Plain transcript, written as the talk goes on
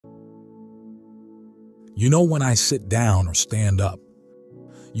You know when I sit down or stand up.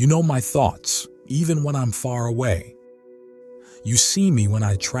 You know my thoughts, even when I'm far away. You see me when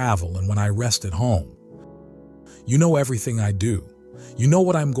I travel and when I rest at home. You know everything I do. You know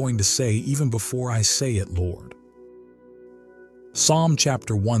what I'm going to say even before I say it, Lord. Psalm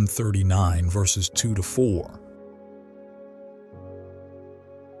chapter 139, verses 2 to 4.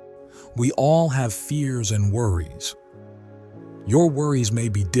 We all have fears and worries. Your worries may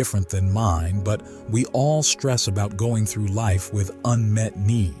be different than mine, but we all stress about going through life with unmet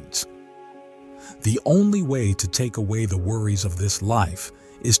needs. The only way to take away the worries of this life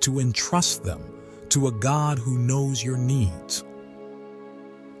is to entrust them to a God who knows your needs.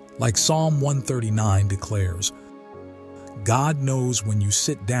 Like Psalm 139 declares, God knows when you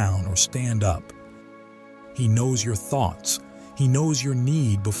sit down or stand up. He knows your thoughts. He knows your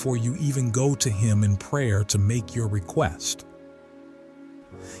need before you even go to Him in prayer to make your request.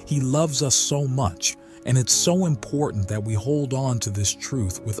 He loves us so much, and it's so important that we hold on to this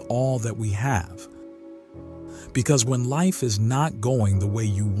truth with all that we have. Because when life is not going the way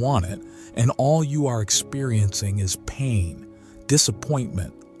you want it, and all you are experiencing is pain,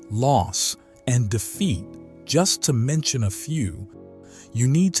 disappointment, loss, and defeat, just to mention a few, you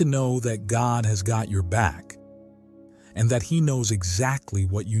need to know that God has got your back, and that He knows exactly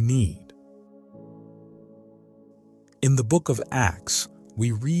what you need. In the book of Acts,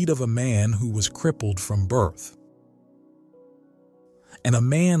 we read of a man who was crippled from birth. And a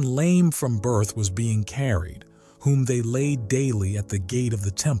man lame from birth was being carried, whom they laid daily at the gate of the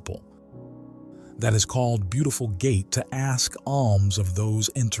temple, that is called Beautiful Gate, to ask alms of those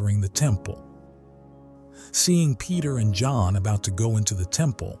entering the temple. Seeing Peter and John about to go into the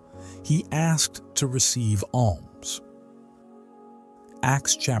temple, he asked to receive alms.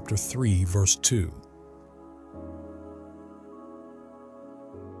 Acts chapter 3, verse 2.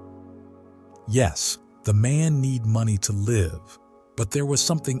 Yes, the man needed money to live, but there was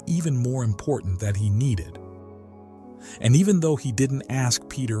something even more important that he needed. And even though he didn't ask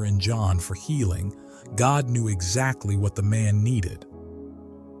Peter and John for healing, God knew exactly what the man needed.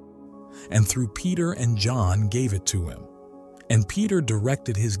 And through Peter and John gave it to him. And Peter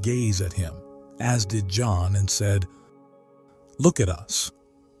directed his gaze at him, as did John, and said, "Look at us."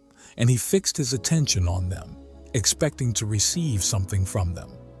 And he fixed his attention on them, expecting to receive something from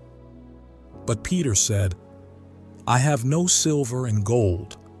them. But Peter said, "I have no silver and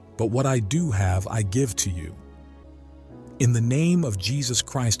gold, but what I do have I give to you. In the name of Jesus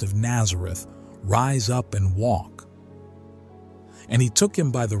Christ of Nazareth, rise up and walk." And he took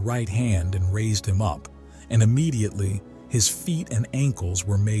him by the right hand and raised him up, and immediately his feet and ankles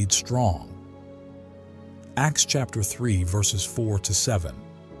were made strong. Acts chapter 3, verses 4 to 7.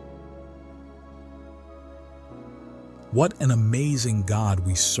 What an amazing God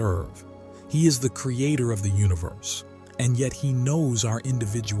we serve. He is the creator of the universe, and yet He knows our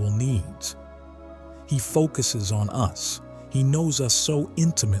individual needs. He focuses on us. He knows us so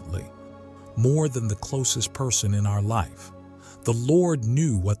intimately, more than the closest person in our life. The Lord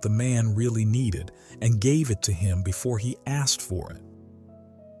knew what the man really needed and gave it to him before he asked for it.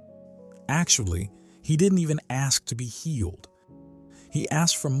 Actually, he didn't even ask to be healed. He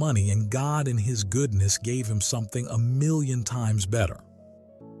asked for money, and God in His goodness gave him something 1,000,000 times better.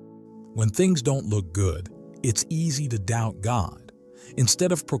 When things don't look good, it's easy to doubt God.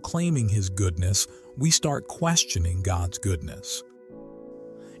 Instead of proclaiming His goodness, we start questioning God's goodness.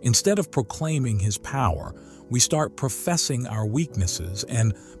 Instead of proclaiming His power, we start professing our weaknesses,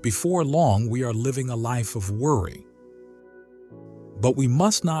 and before long we are living a life of worry. But we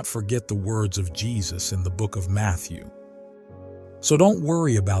must not forget the words of Jesus in the book of Matthew. So don't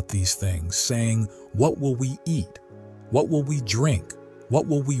worry about these things, saying, "What will we eat? What will we drink? What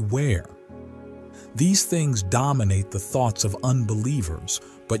will we wear?" These things dominate the thoughts of unbelievers,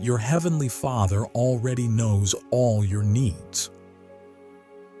 but your heavenly Father already knows all your needs.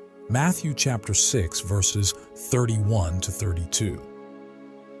 Matthew chapter 6, verses 31 to 32.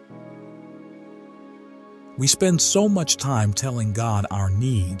 We spend so much time telling God our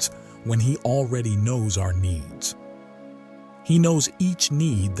needs when He already knows our needs. He knows each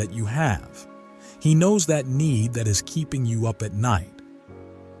need that you have. He knows that need that is keeping you up at night.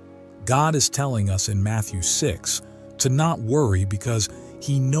 God is telling us in Matthew 6 to not worry because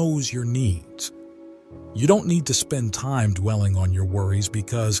He knows your needs. You don't need to spend time dwelling on your worries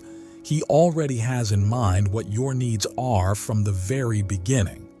because He already has in mind what your needs are from the very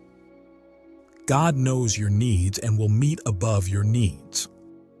beginning. God knows your needs and will meet above your needs.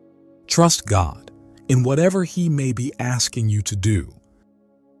 Trust God in whatever He may be asking you to do.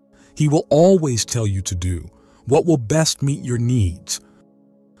 He will always tell you to do what will best meet your needs.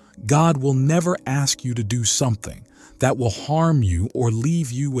 God will never ask you to do something that will harm you or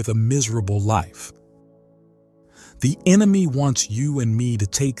leave you with a miserable life. The enemy wants you and me to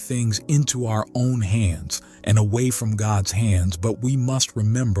take things into our own hands and away from God's hands, but we must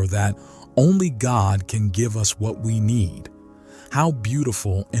remember that only God can give us what we need. How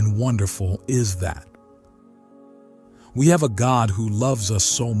beautiful and wonderful is that? We have a God who loves us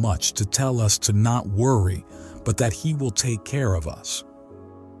so much to tell us to not worry, but that He will take care of us.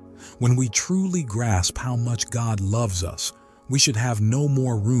 When we truly grasp how much God loves us, we should have no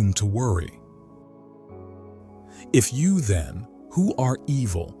more room to worry. If you then, who are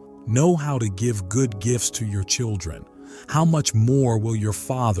evil, know how to give good gifts to your children, how much more will your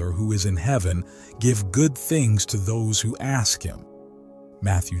Father who is in heaven give good things to those who ask Him?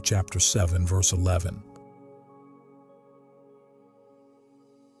 Matthew chapter 7, verse 11.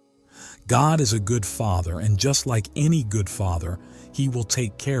 God is a good Father, and just like any good father, He will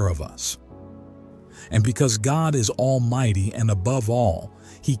take care of us. And because God is almighty and above all,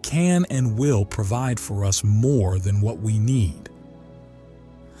 He can and will provide for us more than what we need.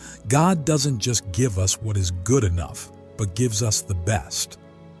 God doesn't just give us what is good enough, but gives us the best.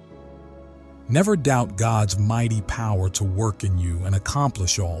 Never doubt God's mighty power to work in you and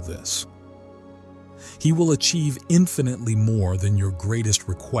accomplish all this. He will achieve infinitely more than your greatest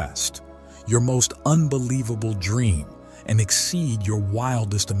request, your most unbelievable dream, and exceed your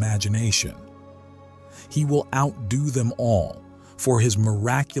wildest imagination. He will outdo them all, for His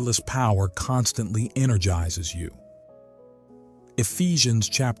miraculous power constantly energizes you. Ephesians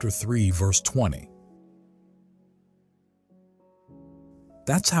chapter 3, verse 20.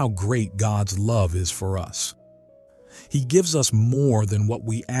 That's how great God's love is for us. He gives us more than what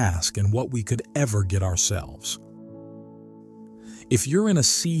we ask and what we could ever get ourselves. If you're in a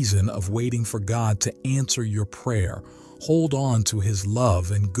season of waiting for God to answer your prayer, hold on to His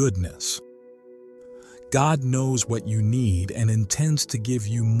love and goodness. God knows what you need and intends to give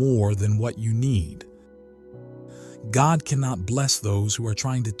you more than what you need. God cannot bless those who are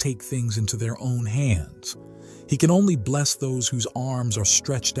trying to take things into their own hands. He can only bless those whose arms are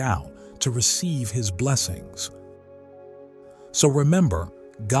stretched out to receive His blessings. So remember,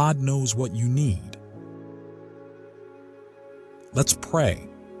 God knows what you need. Let's pray.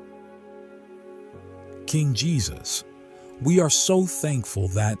 King Jesus, we are so thankful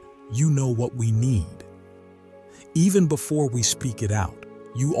that You know what we need. Even before we speak it out,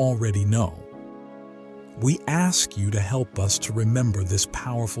 You already know. We ask You to help us to remember this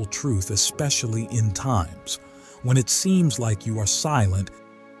powerful truth, especially in times when it seems like You are silent,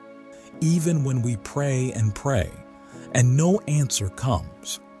 even when we pray and no answer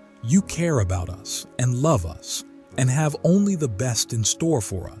comes. You care about us and love us and have only the best in store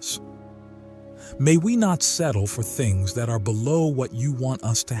for us. May we not settle for things that are below what You want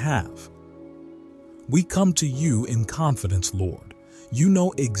us to have. We come to You in confidence, Lord. You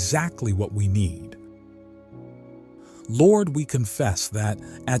know exactly what we need. Lord, we confess that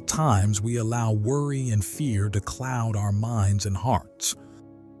at times we allow worry and fear to cloud our minds and hearts.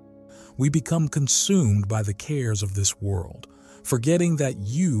 We become consumed by the cares of this world, forgetting that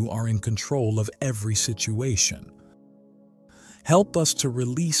You are in control of every situation. Help us to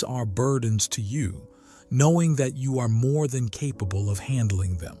release our burdens to You, knowing that You are more than capable of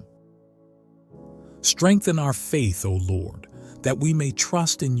handling them. Strengthen our faith, O Lord, that we may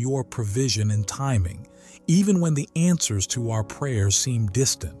trust in Your provision and timing, even when the answers to our prayers seem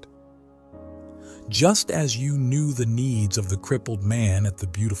distant. Just as You knew the needs of the crippled man at the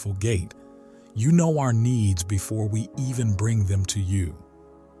beautiful gate, You know our needs before we even bring them to You.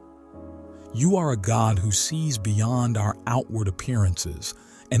 You are a God who sees beyond our outward appearances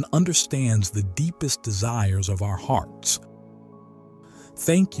and understands the deepest desires of our hearts.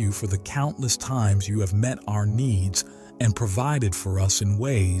 Thank You for the countless times You have met our needs and provided for us in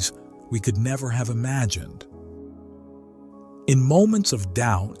ways we could never have imagined. In moments of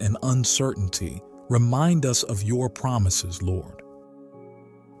doubt and uncertainty, remind us of Your promises, Lord.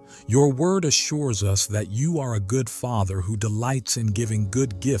 Your word assures us that You are a good Father who delights in giving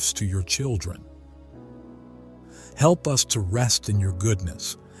good gifts to Your children. Help us to rest in Your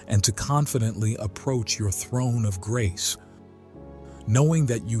goodness and to confidently approach Your throne of grace, knowing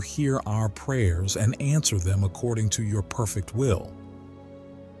that You hear our prayers and answer them according to Your perfect will.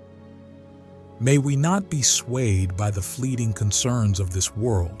 May we not be swayed by the fleeting concerns of this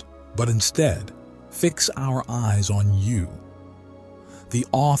world, but instead fix our eyes on You, the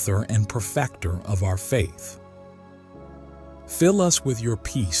author and perfecter of our faith. Fill us with Your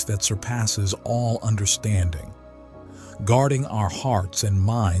peace that surpasses all understanding, guarding our hearts and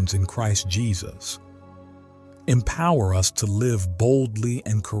minds in Christ Jesus. Empower us to live boldly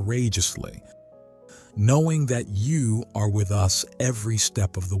and courageously, knowing that you are with us every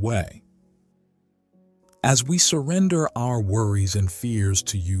step of the way. As we surrender our worries and fears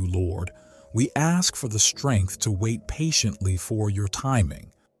to you, Lord, we ask for the strength to wait patiently for your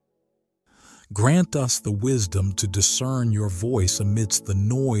timing. Grant us the wisdom to discern your voice amidst the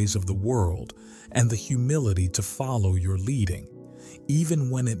noise of the world and the humility to follow your leading, even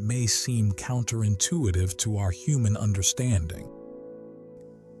when it may seem counterintuitive to our human understanding.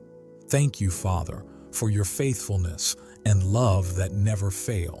 Thank you, Father, for your faithfulness and love that never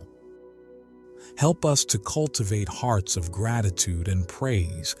fail. Help us to cultivate hearts of gratitude and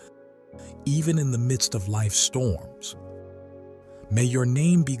praise, even in the midst of life's storms. May your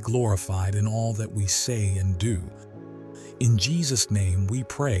name be glorified in all that we say and do. In Jesus' name we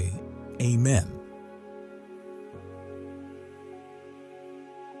pray, Amen.